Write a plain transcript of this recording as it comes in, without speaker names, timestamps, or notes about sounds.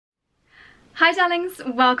Hi darlings,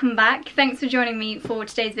 welcome back. Thanks for joining me for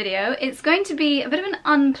today's video. It's going to be a bit of an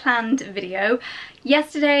unplanned video.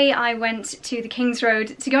 Yesterday I went to the King's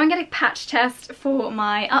Road to go and get a patch test for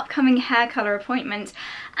my upcoming hair colour appointment,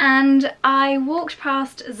 and I walked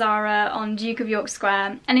past ZARA on Duke of York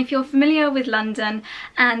Square, and if you're familiar with London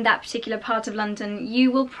and that particular part of London,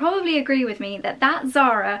 you will probably agree with me that that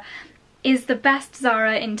ZARA is the best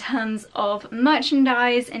ZARA in terms of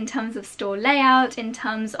merchandise, in terms of store layout, in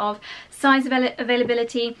terms of size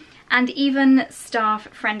availability, and even staff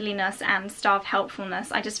friendliness and staff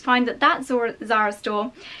helpfulness. I just find that that ZARA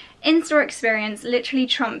store in-store experience literally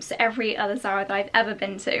trumps every other ZARA that I've ever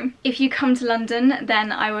been to. If you come to London,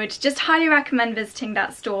 then I would just highly recommend visiting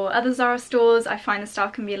that store. Other ZARA stores, I find the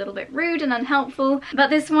staff can be a little bit rude and unhelpful,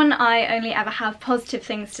 but this one I only ever have positive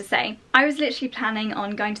things to say. I was literally planning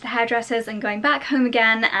on going to the hairdressers and going back home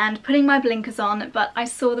again and putting my blinkers on, but I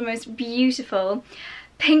saw the most beautiful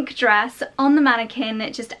pink dress on the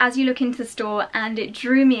mannequin just as you look into the store, and it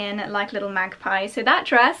drew me in like a little magpie. So that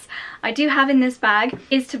dress I do have in this bag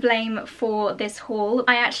is to blame for this haul.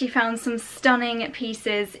 I actually found some stunning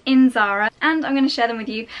pieces in ZARA and I'm going to share them with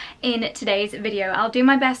you in today's video. I'll do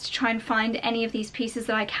my best to try and find any of these pieces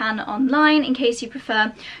that I can online in case you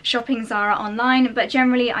prefer shopping ZARA online, but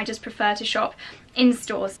generally I just prefer to shop in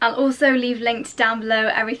stores. I'll also leave linked down below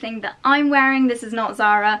everything that I'm wearing. This is not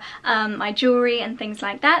ZARA, my jewellery and things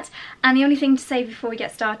like that. And the only thing to say before we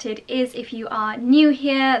get started is if you are new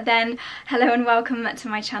here, then hello and welcome to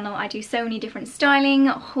my channel. I do so many different styling,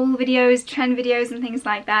 haul videos, trend videos and things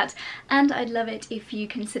like that, and I'd love it if you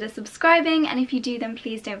consider subscribing, and if you do then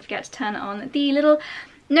please don't forget to turn on the little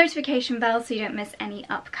notification bell so you don't miss any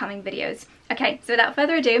upcoming videos. Okay, so without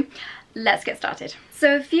further ado, let's get started.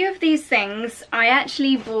 So a few of these things I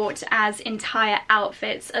actually bought as entire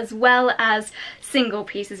outfits as well as single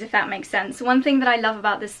pieces, if that makes sense. One thing that I love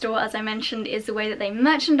about this store, as I mentioned, is the way that they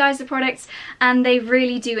merchandise the products, and they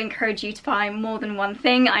really do encourage you to buy more than one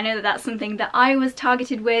thing. I know that that's something that I was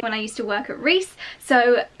targeted with when I used to work at Reiss,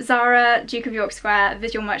 so ZARA, Duke of York Square,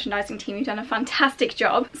 visual merchandising team, you've done a fantastic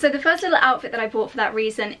job. So the first little outfit that I bought for that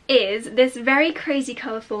reason is this very crazy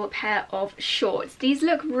colourful pair of shorts. These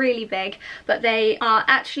look really big, but they are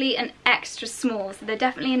actually an extra small, so they're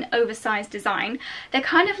definitely an oversized design. They're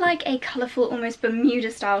kind of like a colourful, almost Bermuda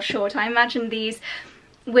style short. I imagine these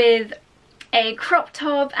with a crop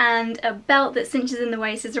top and a belt that cinches in the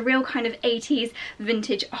waist. Is a real kind of 80s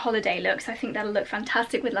vintage holiday look, so I think that'll look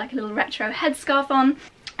fantastic with like a little retro headscarf on.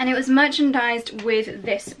 And it was merchandised with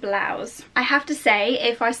this blouse. I have to say,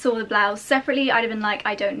 if I saw the blouse separately, I'd have been like,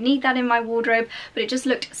 I don't need that in my wardrobe, but it just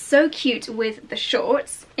looked so cute with the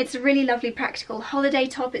shorts. It's a really lovely practical holiday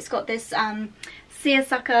top. It's got this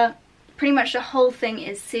seersucker. Pretty much the whole thing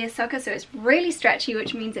is seersucker, so it's really stretchy,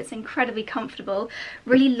 which means it's incredibly comfortable.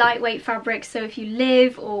 Really lightweight fabric, so if you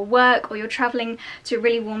live or work or you're traveling to a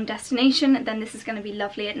really warm destination, then this is going to be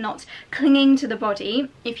lovely at not clinging to the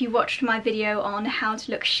body. If you watched my video on how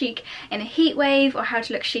to look chic in a heat wave or how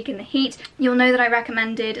to look chic in the heat, you'll know that I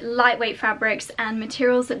recommended lightweight fabrics and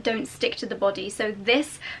materials that don't stick to the body. So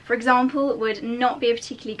this, for example, would not be a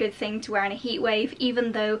particularly good thing to wear in a heat wave.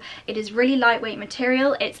 Even though it is really lightweight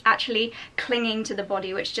material, it's actually clinging to the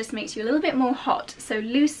body, which just makes you a little bit more hot. So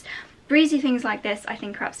loose, breezy things like this I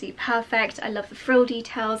think are absolutely perfect. I love the frill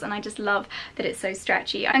details and I just love that it's so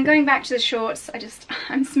stretchy. And going back to the shorts,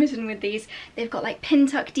 I'm smitten with these. They've got like pin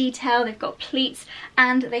tuck detail, they've got pleats,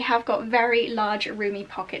 and they have got very large roomy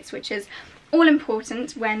pockets, which is all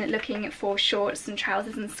important when looking for shorts and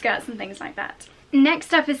trousers and skirts and things like that.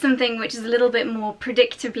 Next up is something which is a little bit more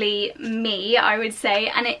predictably me, I would say,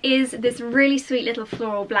 and it is this really sweet little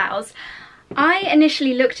floral blouse. I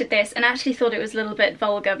initially looked at this and actually thought it was a little bit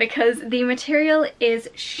vulgar because the material is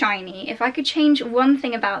shiny. If I could change one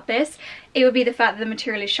thing about this, it would be the fact that the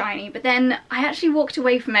material is shiny, but then I actually walked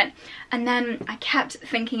away from it and then I kept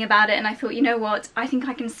thinking about it and I thought, you know what, I think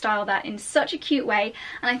I can style that in such a cute way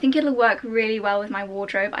and I think it'll work really well with my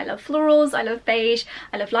wardrobe. I love florals, I love beige,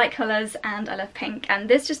 I love light colours, and I love pink, and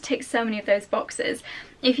this just ticks so many of those boxes.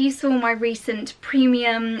 If you saw my recent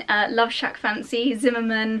premium Love Shack Fancy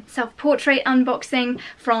Zimmermann self-portrait unboxing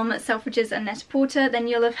from Selfridges and Net-a-Porter, then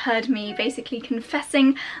you'll have heard me basically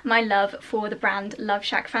confessing my love for the brand Love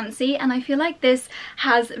Shack Fancy, and I feel like this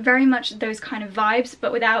has very much those kind of vibes,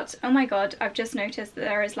 but without, oh my god, I've just noticed that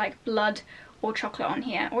there is like blood or chocolate on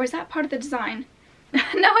here. Or is that part of the design?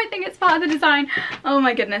 No, I think it's part of the design. Oh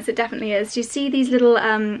my goodness, it definitely is. Do you see these little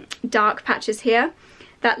dark patches here?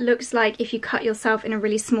 That looks like if you cut yourself in a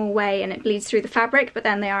really small way and it bleeds through the fabric, but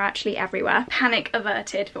then they are actually everywhere. Panic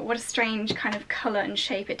averted, but what a strange kind of colour and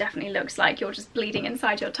shape it definitely looks like. You're just bleeding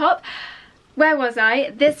inside your top. Where was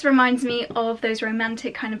I? This reminds me of those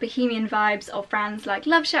romantic kind of bohemian vibes of brands like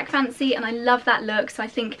Love Shack Fancy, and I love that look, so I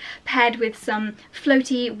think paired with some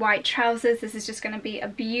floaty white trousers, this is just going to be a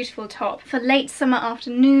beautiful top for late summer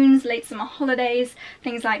afternoons, late summer holidays,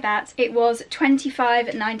 things like that. It was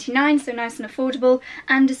 $25.99, so nice and affordable,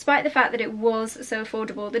 and despite the fact that it was so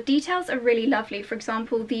affordable, the details are really lovely. For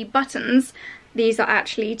example, the buttons, these are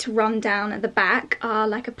actually to run down at the back, are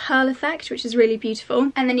like a pearl effect, which is really beautiful.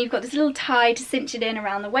 And then you've got this little tie to cinch it in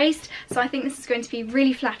around the waist. So I think this is going to be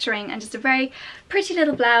really flattering and just a very pretty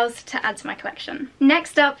little blouse to add to my collection.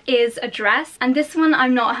 Next up is a dress, and this one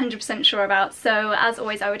I'm not 100% sure about. So as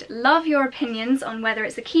always, I would love your opinions on whether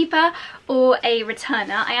it's a keeper or a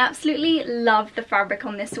returner. I absolutely love the fabric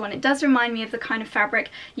on this one. It does remind me of the kind of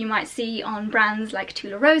fabric you might see on brands like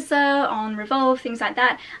Tularosa, on Revolve, things like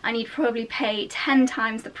that, and you'd probably pay 10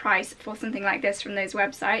 times the price for something like this from those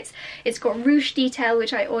websites. It's got ruche detail,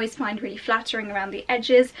 which I always find really flattering around the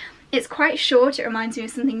edges. It's quite short, it reminds me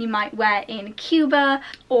of something you might wear in Cuba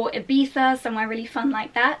or Ibiza, somewhere really fun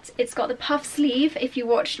like that. It's got the puff sleeve. If you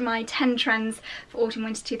watched my 10 trends for autumn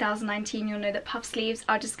winter 2019, you'll know that puff sleeves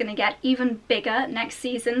are just going to get even bigger next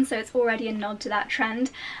season, so it's already a nod to that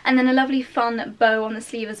trend. And then a lovely fun bow on the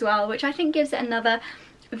sleeve as well, which I think gives it another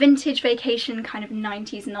vintage vacation kind of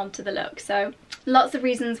 90s nod to the look. So lots of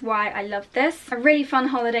reasons why I love this. A really fun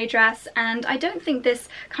holiday dress, and I don't think this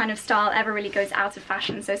kind of style ever really goes out of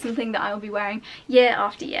fashion, so something that I will be wearing year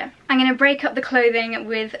after year. I'm going to break up the clothing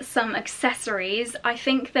with some accessories. I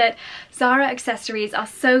think that ZARA accessories are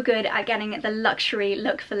so good at getting the luxury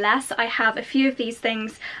look for less. I have a few of these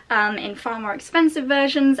things in far more expensive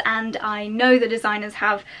versions, and I know the designers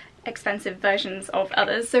have expensive versions of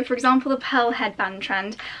others. So for example, the pearl headband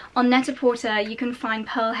trend. On Net-a-Porter you can find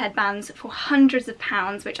pearl headbands for hundreds of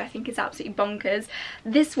pounds, which I think is absolutely bonkers.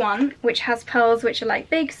 This one, which has pearls which are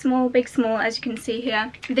like big, small, as you can see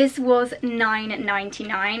here, this was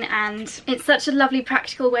 $9.99, and it's such a lovely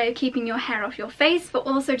practical way of keeping your hair off your face, but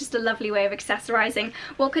also just a lovely way of accessorizing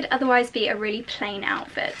what could otherwise be a really plain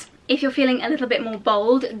outfit. If you're feeling a little bit more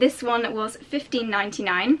bold, this one was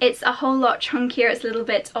 $15.99. It's a whole lot chunkier. It's a little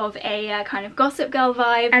bit of a kind of Gossip Girl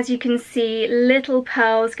vibe. As you can see, little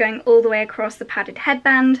pearls going all the way across the padded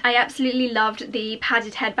headband. I absolutely loved the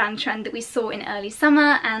padded headband trend that we saw in early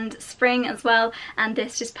summer and spring as well, and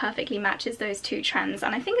this just perfectly matches those two trends,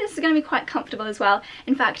 and I think this is going to be quite comfortable as well.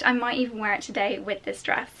 In fact, I might even wear it today with this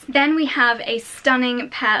dress. Then we have a stunning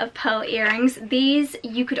pair of pearl earrings. These,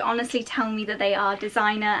 you could honestly tell me that they are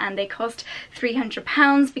designer and they cost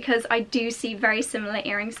 £300, because I do see very similar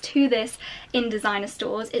earrings to this in designer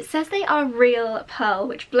stores. It says they are real pearl,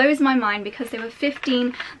 which blows my mind because they were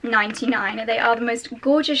 $15.99. They are the most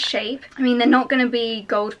gorgeous shape. I mean, they're not going to be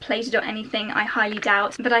gold plated or anything, I highly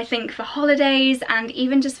doubt, but I think for holidays and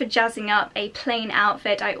even just for jazzing up a plain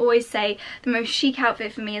outfit, I always say the most chic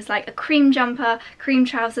outfit for me is like a cream jumper, cream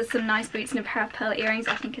trousers, some nice boots and a pair of pearl earrings.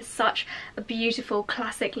 I think is such a beautiful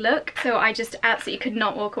classic look, so I just absolutely could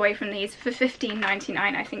not walk away from these for $15.99.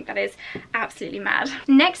 I think that is absolutely mad.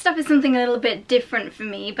 Next up is something a little bit different for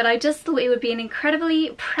me, but I just thought it would be an incredibly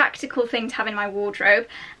practical thing to have in my wardrobe,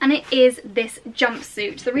 and it is this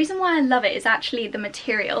jumpsuit. The reason why I love it is actually the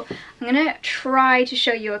material. I'm gonna try to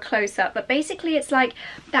show you a close-up, but basically it's like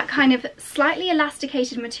that kind of slightly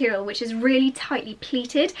elasticated material which is really tightly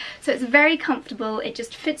pleated, so it's very comfortable. It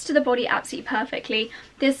just fits to the body absolutely perfectly.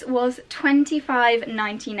 This was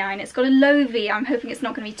 $25.99. It's got a low V. I'm hoping it's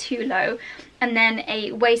not going to be too low. And then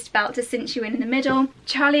a waist belt to cinch you in the middle.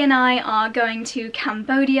 Charlie and I are going to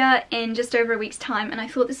Cambodia in just over a week's time, and I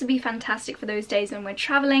thought this would be fantastic for those days when we're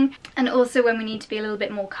traveling, and also when we need to be a little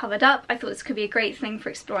bit more covered up. I thought this could be a great thing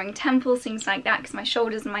for exploring temples, things like that, because my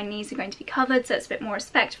shoulders and my knees are going to be covered, so it's a bit more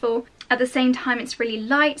respectful. At the same time, it's really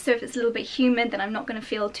light, so if it's a little bit humid, then I'm not going to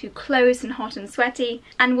feel too close and hot and sweaty.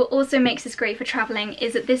 And what also makes this great for traveling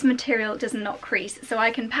is that this material does not crease, so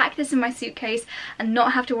I can pack this in my suitcase and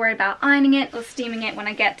not have to worry about ironing it or steaming it when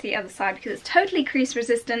I get to the other side, because it's totally crease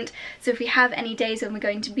resistant. So if we have any days when we're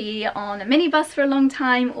going to be on a minibus for a long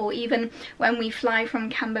time, or even when we fly from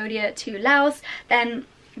Cambodia to Laos, then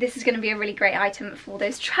this is going to be a really great item for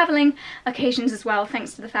those traveling occasions as well,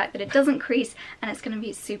 thanks to the fact that it doesn't crease and it's going to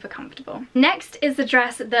be super comfortable. Next is the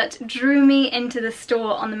dress that drew me into the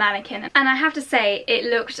store on the mannequin, and I have to say it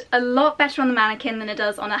looked a lot better on the mannequin than it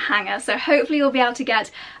does on a hanger, so hopefully you'll be able to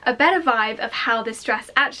get a better vibe of how this dress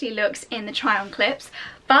actually looks in the try-on clips.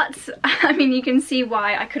 But, I mean, you can see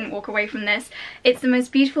why I couldn't walk away from this. It's the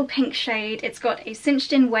most beautiful pink shade. It's got a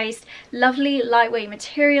cinched in waist, lovely lightweight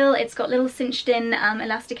material. It's got little cinched in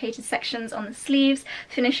elasticated sections on the sleeves,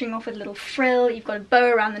 finishing off with a little frill. You've got a bow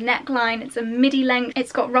around the neckline. It's a midi length.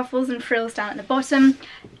 It's got ruffles and frills down at the bottom.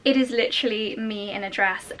 It is literally me in a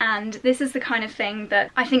dress, and this is the kind of thing that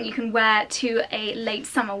I think you can wear to a late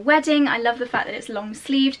summer wedding. I love the fact that it's long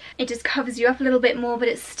sleeved. It just covers you up a little bit more, but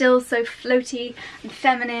it's still so floaty and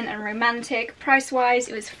feminine and romantic. Price wise,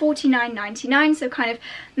 it was $49.99, so kind of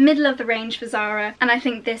middle of the range for Zara, and I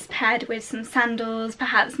think this paired with some sandals,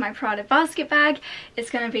 perhaps my Prada basket bag, is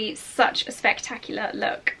going to be such a spectacular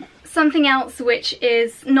look. Something else which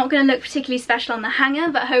is not going to look particularly special on the hanger,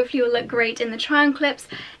 but hopefully will look great in the try-on clips,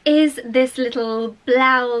 is this little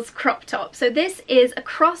blouse crop top. So this is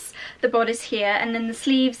across the bodice here, and then the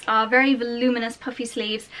sleeves are very voluminous puffy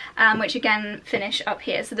sleeves, which again finish up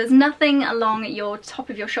here. So there's nothing along your top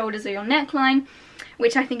of your shoulders or your neckline,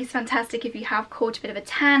 which I think is fantastic if you have caught a bit of a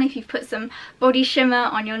tan, if you've put some body shimmer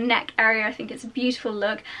on your neck area. I think it's a beautiful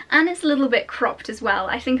look, and it's a little bit cropped as well.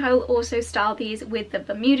 I think I will also style these with the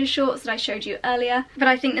Bermuda shorts that I showed you earlier, but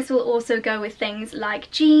I think this will also go with things like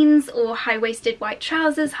jeans or high-waisted white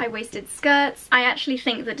trousers, high-waisted skirts. I actually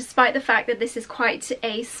think that despite the fact that this is quite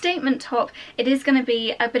a statement top, it is going to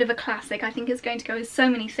be a bit of a classic. I think it's going to go with so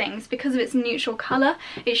many things. Because of its neutral colour,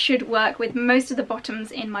 it should work with most of the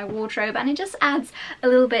bottoms in my wardrobe, and it just adds a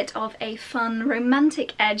little bit of a fun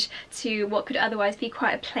romantic edge to what could otherwise be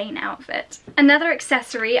quite a plain outfit. Another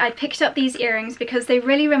accessory, I picked up these earrings because they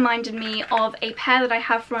really reminded me of a pair that I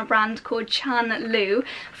have from a brand called Chan Lu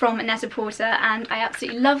from Net-a-Porter, and I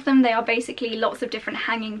absolutely love them. They are basically lots of different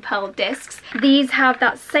hanging pearl discs. These have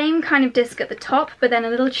that same kind of disc at the top, but then a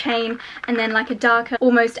little chain, and then like a darker,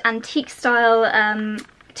 almost antique style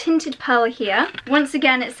tinted pearl here. Once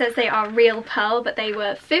again, it says they are real pearl, but they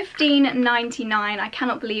were $15.99. I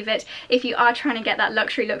cannot believe it. If you are trying to get that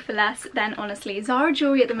luxury look for less, then honestly, Zara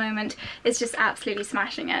jewelry at the moment is just absolutely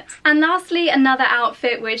smashing it. And lastly, another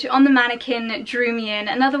outfit which on the mannequin drew me in,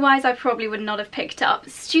 and otherwise I probably would not have picked up.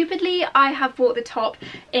 Stupidly, I have bought the top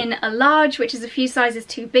in a large, which is a few sizes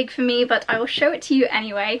too big for me, but I will show it to you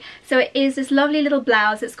anyway. So it is this lovely little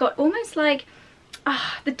blouse. It's got almost like,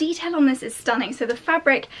 the detail on this is stunning. So the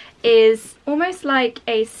fabric is almost like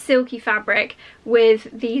a silky fabric with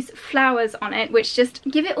these flowers on it, which just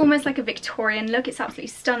give it almost like a Victorian look. It's absolutely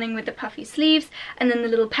stunning with the puffy sleeves and then the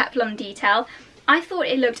little peplum detail. I thought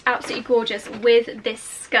it looked absolutely gorgeous with this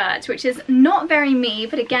skirt, which is not very me,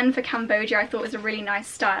 but again for Cambodia I thought was a really nice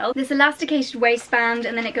style. This elasticated waistband,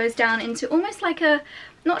 and then it goes down into almost like a,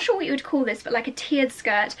 not sure what you would call this, but like a tiered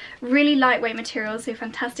skirt. Really lightweight material, so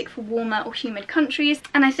fantastic for warmer or humid countries.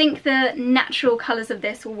 And I think the natural colours of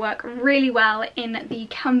this will work really well in the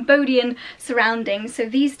Cambodian surroundings. So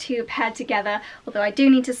these two paired together, although I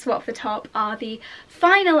do need to swap the top, are the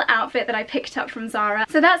final outfit that I picked up from Zara.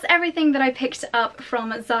 So that's everything that I picked up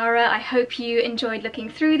from Zara. I hope you enjoyed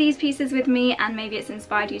looking through these pieces with me, and maybe it's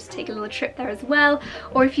inspired you to take a little trip there as well.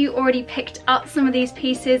 Or if you already picked up some of these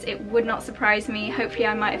pieces, it would not surprise me. Hopefully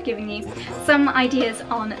I might have given you some ideas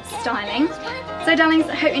on styling. So darlings,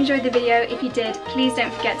 I hope you enjoyed the video. If you did, please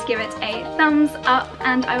don't forget to give it a thumbs up,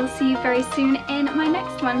 and I will see you very soon in my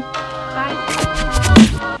next one.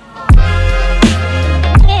 Bye!